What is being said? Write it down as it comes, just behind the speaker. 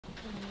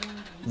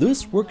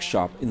This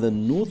workshop in the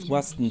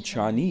northwestern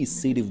Chinese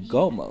city of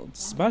Gaomeng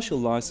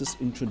specializes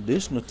in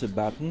traditional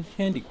Tibetan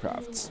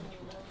handicrafts.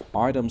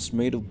 Items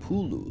made of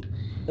pulu,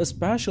 a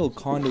special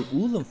kind of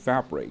woolen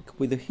fabric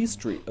with a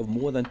history of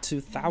more than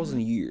 2,000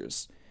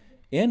 years,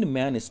 and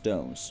many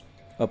stones,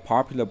 a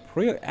popular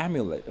prayer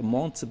amulet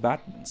among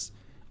Tibetans,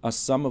 are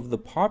some of the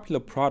popular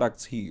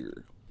products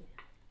here.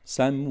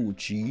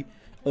 Sanjiangyuan,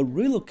 a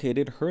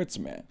relocated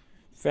herdsman,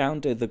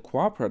 founded the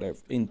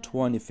cooperative in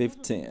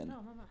 2015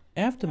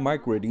 after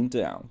migrating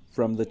down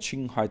from the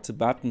Qinghai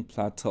Tibetan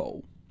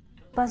Plateau.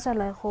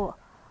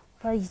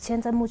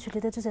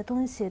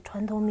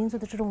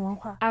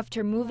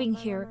 After moving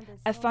here,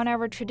 I found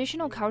our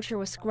traditional culture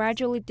was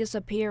gradually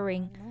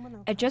disappearing.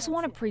 I just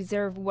want to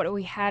preserve what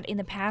we had in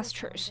the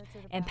pastures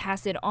and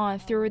pass it on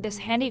through this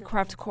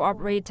handicraft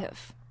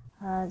cooperative.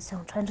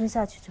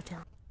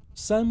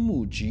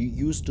 Sanjiangyuan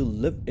used to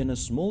live in a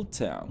small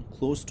town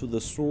close to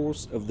the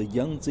source of the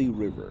Yangtze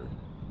River,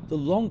 the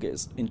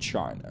longest in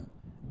China,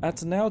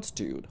 at an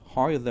altitude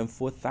higher than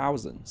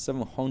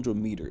 4,700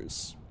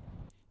 meters.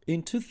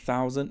 In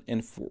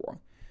 2004,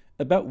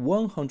 about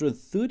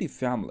 130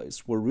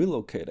 families were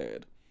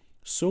relocated,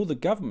 so the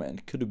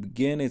government could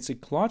begin its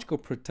ecological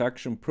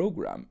protection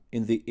program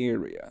in the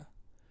area.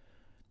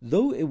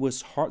 Though it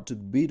was hard to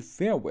bid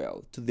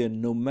farewell to their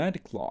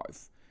nomadic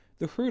life,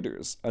 the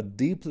herders are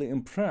deeply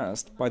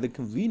impressed by the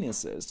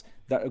conveniences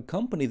that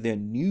accompany their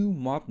new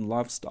modern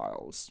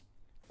lifestyles.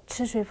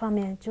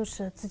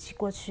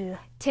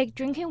 Take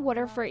drinking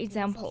water for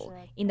example.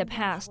 In the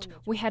past,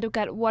 we had to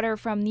get water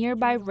from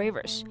nearby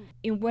rivers.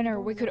 In winter,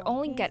 we could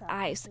only get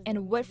ice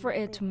and wait for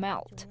it to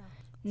melt.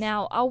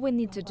 Now, all we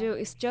need to do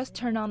is just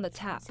turn on the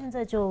tap.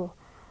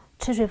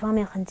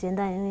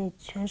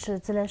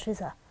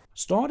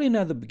 Starting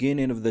at the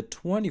beginning of the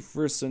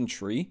 21st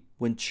century,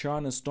 when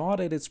China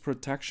started its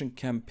protection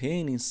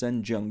campaign in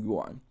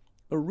Sanjiangyuan,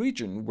 a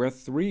region where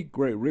three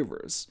great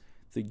rivers,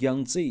 the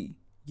Yangtze,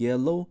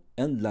 Yellow,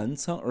 and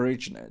Lancang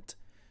originate,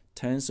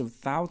 tens of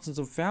thousands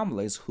of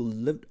families who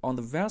lived on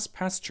the vast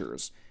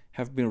pastures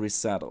have been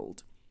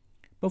resettled.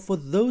 But for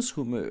those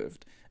who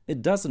moved,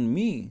 it doesn't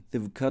mean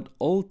they've cut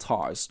all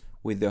ties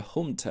with their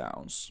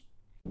hometowns.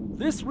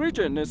 This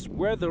region is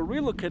where the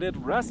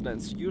relocated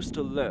residents used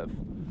to live,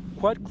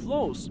 quite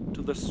close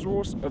to the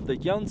source of the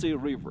Yangtze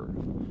River.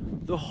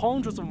 Though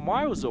hundreds of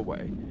miles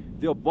away,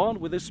 their bond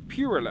with this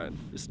pure land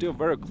is still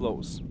very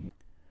close.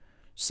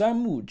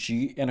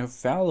 Sanjiangyuan and her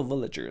fellow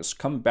villagers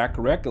come back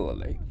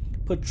regularly,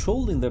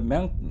 patrolling the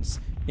mountains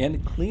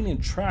and cleaning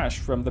trash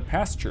from the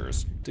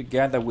pastures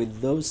together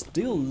with those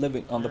still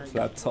living on the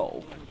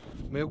plateau.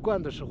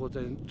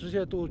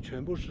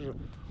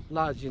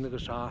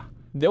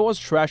 There was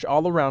trash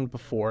all around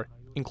before,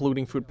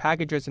 including food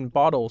packages and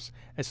bottles.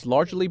 It's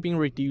largely been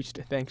reduced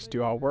thanks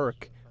to our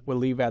work. We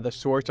live at the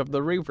source of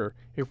the river.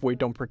 If we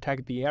don't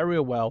protect the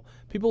area well,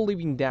 people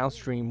living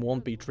downstream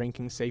won't be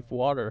drinking safe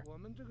water.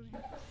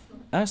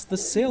 As the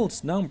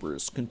sales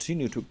numbers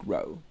continue to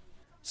grow,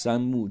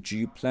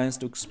 Sanjiangyuan plans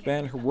to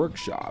expand her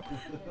workshop,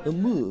 a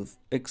move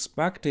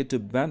expected to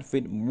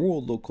benefit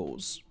more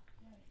locals.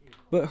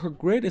 But her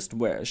greatest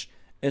wish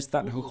is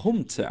that her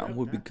hometown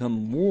will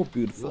become more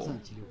beautiful,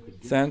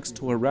 thanks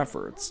to her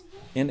efforts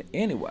and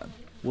anyone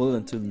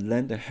willing to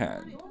lend a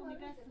hand.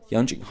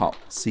 Yang Jinghao,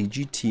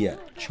 CGTN,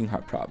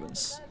 Qinghai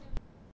Province.